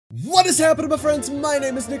What is happening, my friends? My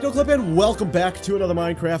name is NickNoClip and welcome back to another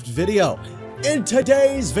Minecraft video. In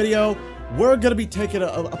today's video, we're gonna be taking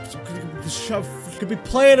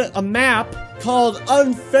playing a map called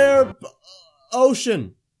Unfair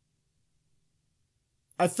Ocean.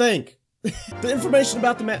 I think. The information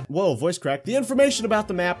about the map— whoa, voice crack. The information about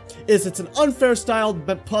the map is it's an unfair styled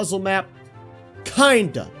puzzle map.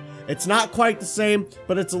 Kinda. It's not quite the same,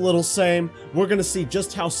 but it's a little same. We're gonna see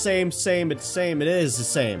just how same it is the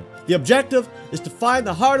same. The objective is to find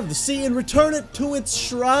the heart of the sea and return it to its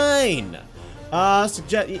shrine. The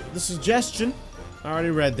suggestion, I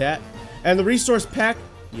already read that. And the resource pack,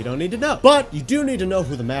 you don't need to know. But you do need to know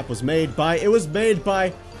who the map was made by. It was made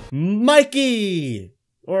by Mikey!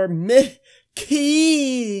 Or Mickey!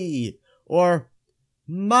 Or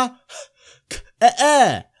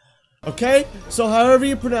Okay, so however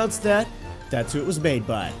you pronounce that, that's who it was made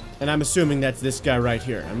by. And I'm assuming that's this guy right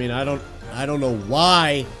here. I mean, I don't know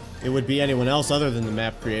why it would be anyone else other than the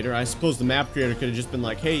map creator. I suppose the map creator could have just been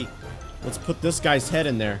like, hey, let's put this guy's head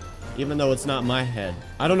in there, even though it's not my head.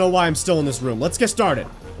 I don't know why I'm still in this room. Let's get started.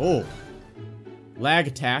 Oh. Lag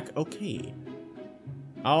attack. Okay.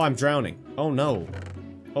 Oh, I'm drowning. Oh, no.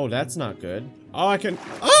 Oh, that's not good. Oh, I can—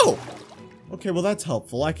 oh! Okay, well that's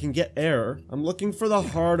helpful. I can get air. I'm looking for the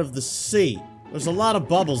heart of the sea. There's a lot of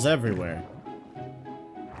bubbles everywhere.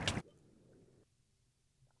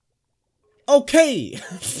 Okay!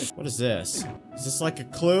 What is this? Is this like a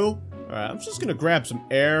clue? Alright, I'm just gonna grab some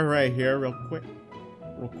air right here real quick.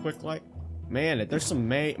 Real quick like. Man, there's some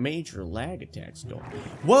major lag attacks going.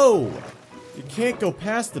 Whoa! You can't go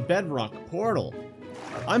past the bedrock portal.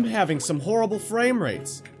 I'm having some horrible frame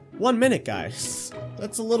rates. 1 minute, guys.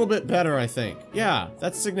 That's a little bit better, I think. Yeah,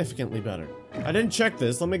 that's significantly better. I didn't check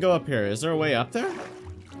this. Let me go up here. Is there a way up there?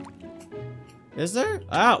 Is there?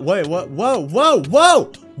 Ah, wait, what? Whoa, whoa,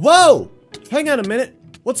 whoa! Whoa! Hang on a minute.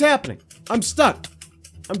 What's happening? I'm stuck.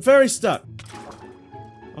 I'm very stuck.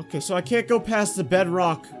 Okay, so I can't go past the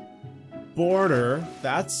bedrock border.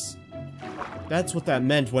 That's what that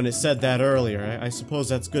meant when it said that earlier. I suppose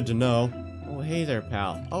that's good to know. Oh, hey there,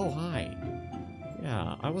 pal. Oh, hi.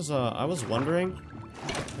 Yeah, I was wondering.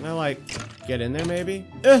 Can I, like, get in there, maybe?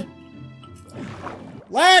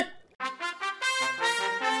 Lag!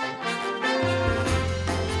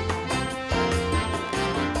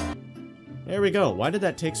 There we go. Why did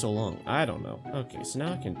that take so long? I don't know. Okay, so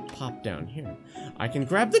now I can pop down here. I can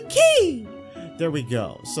grab the key! There we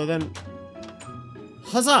go. So then—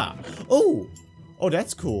 huzzah! Oh! Oh,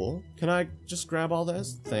 that's cool. Can I just grab all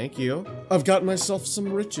this? Thank you. I've got myself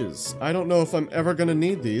some riches. I don't know if I'm ever gonna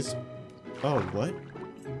need these. Oh, what?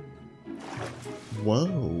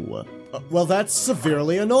 Whoa. Well, that's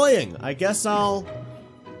severely annoying. I guess I'll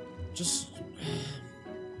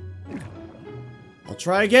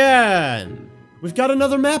try again. We've got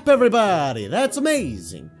another map, everybody. That's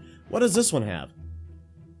amazing. What does this one have?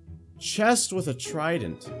 Chest with a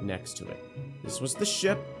trident next to it. This was the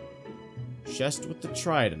ship. Chest with the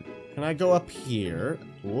trident. Can I go up here?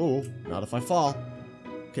 Whoa, not if I fall.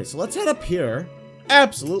 Okay, so let's head up here.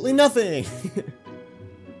 Absolutely nothing!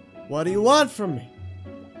 What do you want from me?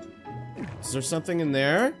 Is there something in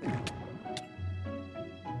there?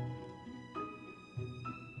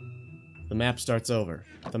 The map starts over.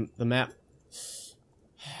 The map—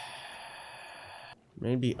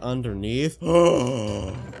 maybe underneath?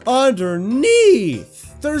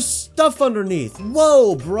 Underneath! There's stuff underneath!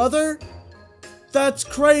 Whoa, brother! That's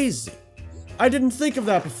crazy. I didn't think of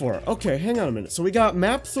that before. Okay, hang on a minute. So we got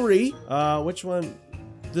map 3. Which one?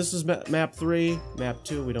 This is map 3. Map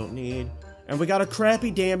 2 we don't need. And we got a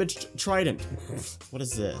crappy damaged trident. What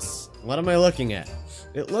is this? What am I looking at?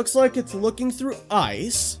 It looks like it's looking through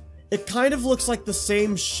ice. It kind of looks like the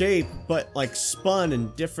same shape, but like spun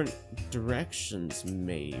in different directions,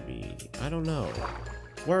 maybe. I don't know.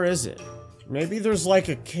 Where is it? Maybe there's like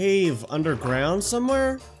a cave underground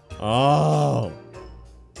somewhere? Oh.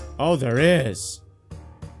 Oh, there is.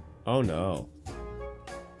 Oh, no.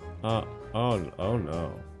 Oh,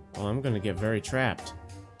 no. Oh, I'm gonna get very trapped.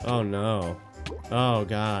 Oh, no. Oh,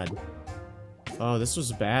 God. Oh, this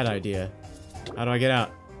was a bad idea. How do I get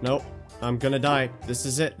out? Nope. I'm gonna die. This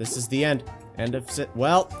is it. This is the end. End of it.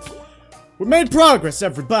 Well, we made progress,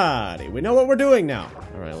 everybody. We know what we're doing now.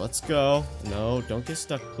 All right, let's go. No, don't get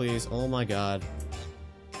stuck, please. Oh, my God.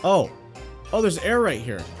 Oh. Oh, there's air right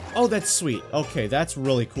here. Oh, that's sweet. Okay, that's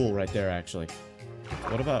really cool right there, actually.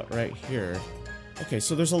 What about right here? Okay,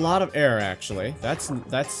 so there's a lot of air, actually. That's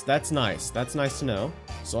nice. That's nice to know.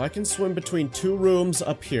 So I can swim between 2 rooms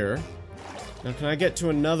up here. Now, can I get to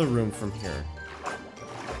another room from here?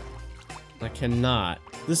 I cannot.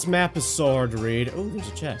 This map is so hard to read. Oh, there's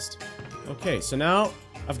a chest. Okay, so now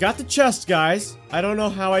I've got the chest, guys. I don't know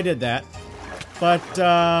how I did that.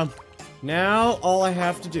 But, now all I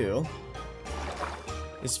have to do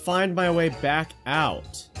is find my way back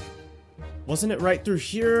out. Wasn't it right through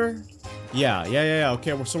here? Yeah.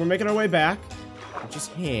 Okay, so we're making our way back. Which is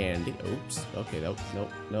handy. Oops. Okay, nope.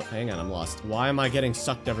 Hang on, I'm lost. Why am I getting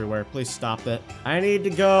sucked everywhere? Please stop it. I need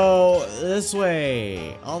to go this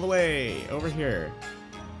way. All the way. Over here.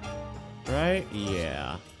 Right?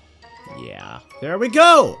 Yeah. There we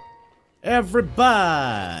go!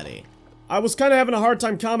 Everybody! I was kind of having a hard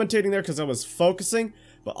time commentating there because I was focusing.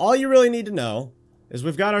 But all you really need to know is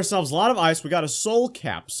we've got ourselves a lot of ice. We got a soul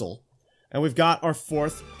capsule. And we've got our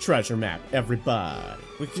 4th treasure map, everybody.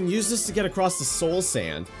 We can use this to get across the soul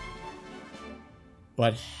sand.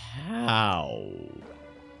 But how?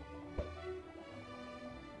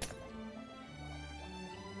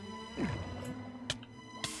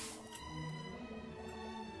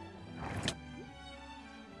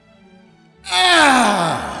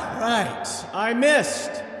 Ah! Right. I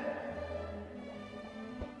missed.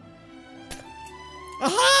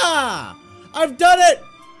 Aha! I've done it!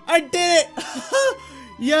 I did it!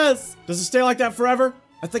 Yes! Does it stay like that forever?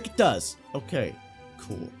 I think it does. Okay,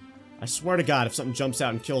 cool. I swear to God, if something jumps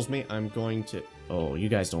out and kills me, I'm going to... Oh, you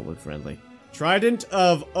guys don't look friendly. Trident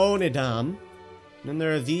of Onidam. And then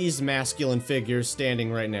there are these masculine figures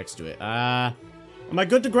standing right next to it. Am I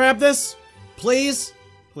good to grab this? Please?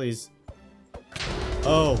 Please.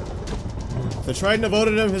 Oh. The Trident of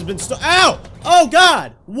Onidam has been Ow! Oh,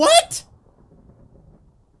 God! What?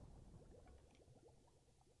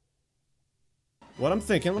 What I'm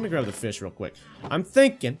thinking, let me grab the fish real quick. I'm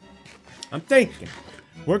thinking,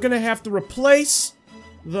 we're gonna have to replace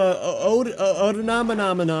the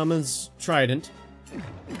Odinamanama's trident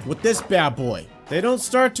with this bad boy. They don't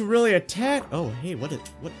start to really attack. Oh, hey, what,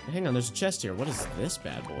 hang on, there's a chest here. What is this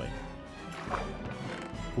bad boy?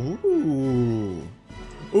 Ooh.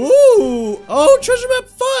 Ooh, oh, treasure map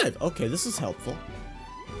 5. Okay, this is helpful.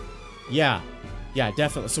 Yeah,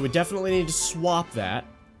 definitely. So we definitely need to swap that.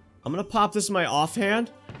 I'm gonna pop this in my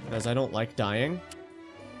offhand, because I don't like dying.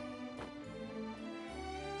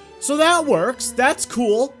 So that works. That's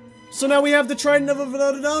cool. So now we have the Trident of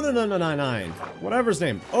whatever his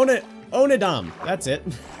name. Onidam. That's it.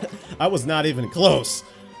 I was not even close.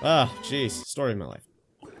 Ah, jeez. Story of my life.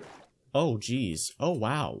 Oh, jeez. Oh,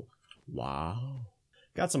 wow. Wow.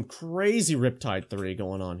 Got some crazy Riptide 3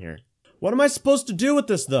 going on here. What am I supposed to do with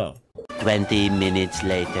this, though? 20 minutes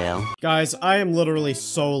later. Guys, I am literally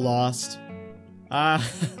so lost. I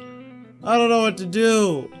don't know what to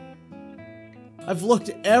do. I've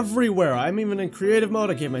looked everywhere. I'm even in creative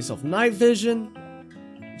mode. I gave myself night vision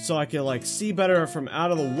so I could, like, see better from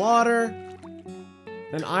out of the water.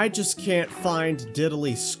 And I just can't find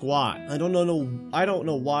diddly squat. I don't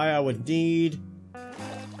know why I would need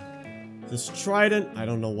this trident. I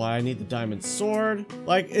don't know why I need the diamond sword.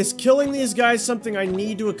 Like, is killing these guys something I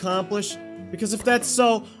need to accomplish? Because if that's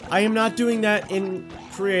so, I am not doing that in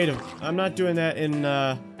creative. I'm not doing that in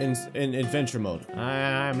adventure mode.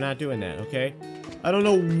 I'm not doing that, okay? I don't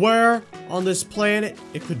know where on this planet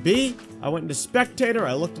it could be. I went into spectator,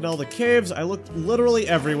 I looked at all the caves, I looked literally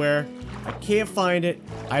everywhere. I can't find it.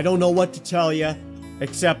 I don't know what to tell you.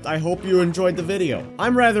 Except, I hope you enjoyed the video.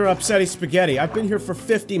 I'm rather upsetty spaghetti. I've been here for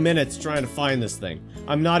 50 minutes trying to find this thing.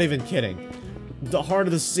 I'm not even kidding. The heart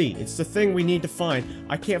of the sea. It's the thing we need to find.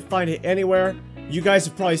 I can't find it anywhere. You guys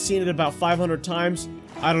have probably seen it about 500 times.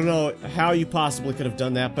 I don't know how you possibly could have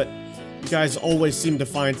done that, but you guys always seem to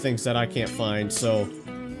find things that I can't find, so...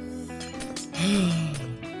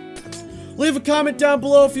 Leave a comment down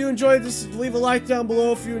below if you enjoyed this. Leave a like down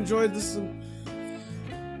below if you enjoyed this.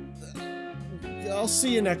 I'll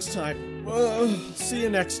see you next time. See you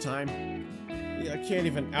next time. Yeah, I can't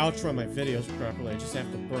even outro my videos properly. I just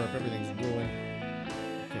have to burp. Everything's ruined.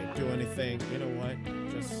 Can't do anything. You know what?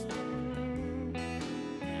 Just...